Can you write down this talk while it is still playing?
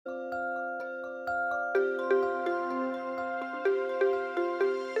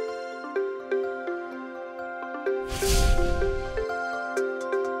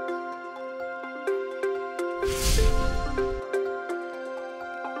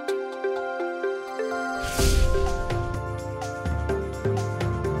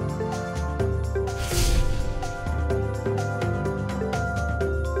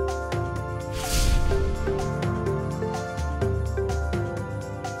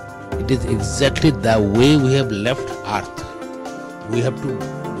It is exactly the way we have left Earth. We have to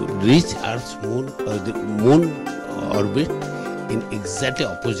reach Earth's moon, the moon orbit in exactly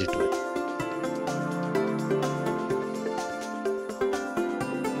opposite way.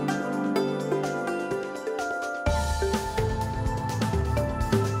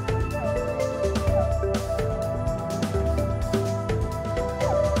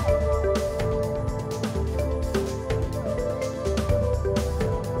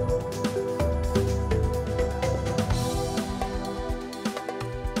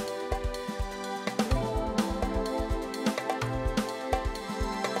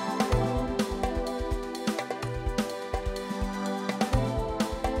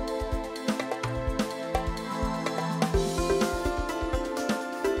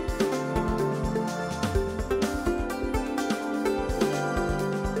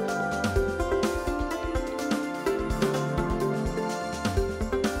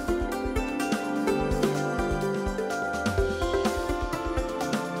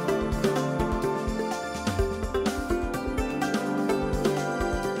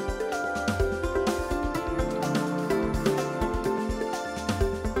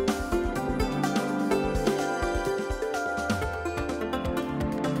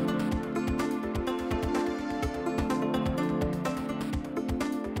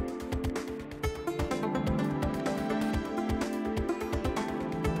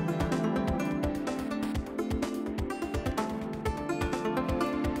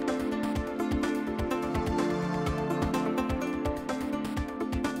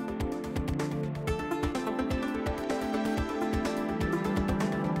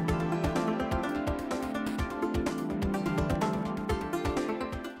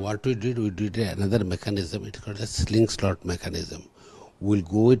 What we did another mechanism. It's called a sling slot mechanism. We'll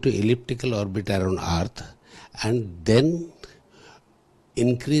go into elliptical orbit around Earth and then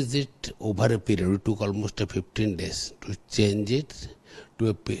increase it over a period. We took almost 15 days to change it to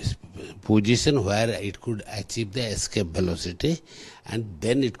a position where it could achieve the escape velocity, and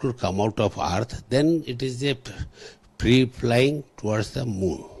then it could come out of Earth. Then it is a free flying towards the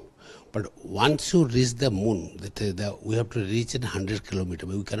moon. But once you reach the moon, we have to reach in 100 kilometers.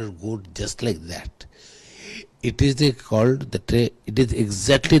 We cannot go just like that. It is called it is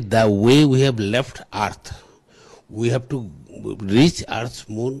exactly the way we have left Earth. We have to reach Earth's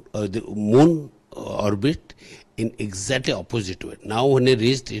moon, the moon orbit in exactly opposite way. Now when we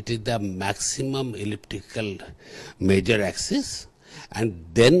reached, it is the maximum elliptical major axis, and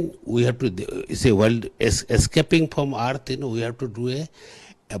then we have to say, while escaping from Earth, we have to do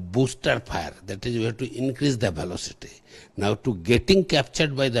a booster fire. That is, we have to increase the velocity. Now to getting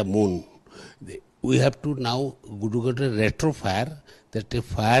captured by the moon, we have to now go to retro fire, that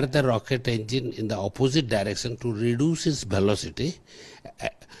fire the rocket engine in the opposite direction to reduce its velocity,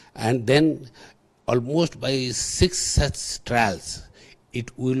 and then almost by 6 such trials,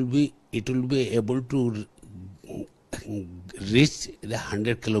 it will be able to reach the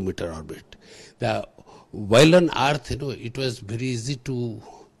 100 kilometer orbit. While on Earth, it was very easy to,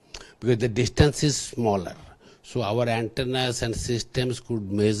 because the distance is smaller. So our antennas and systems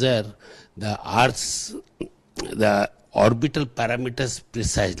could measure the Earth's, the orbital parameters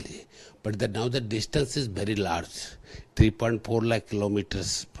precisely. But now the distance is very large, 3.4 lakh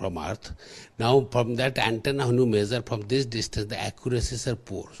kilometers from Earth. Now from that antenna, when you measure from this distance, the accuracies are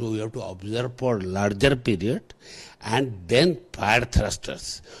poor. So we have to observe for larger period and then fire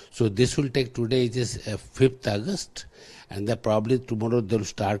thrusters. So this will take, today it is 5th August. And probably tomorrow they will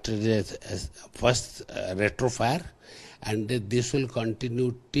start as first retro fire, and this will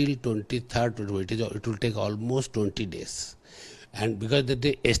continue till 23rd. It will take almost 20 days. And because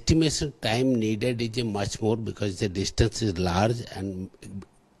the estimation time needed is much more, because the distance is large, and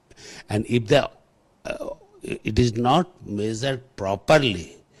if it is not measured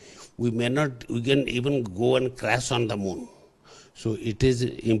properly, we can even go and crash on the moon. So it is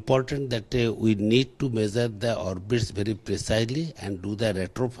important that we need to measure the orbits very precisely and do the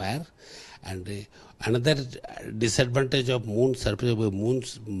retro fire. And another disadvantage of moon surface,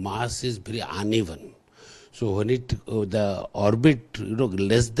 moon's mass is very uneven. So when the orbit,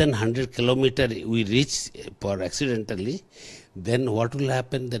 less than 100 kilometer we reach for accidentally, then what will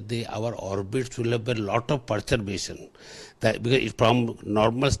happen, that our orbits will have a lot of perturbation. Because from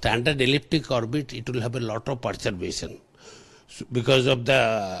normal standard elliptic orbit, it will have a lot of perturbation. So because of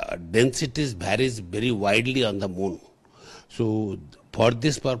the densities varies very widely on the moon. So for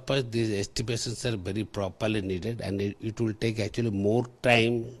this purpose, these estimations are very properly needed, and it will take actually more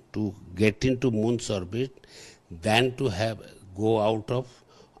time to get into moon's orbit than to go out of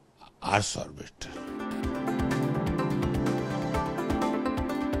Earth's orbit.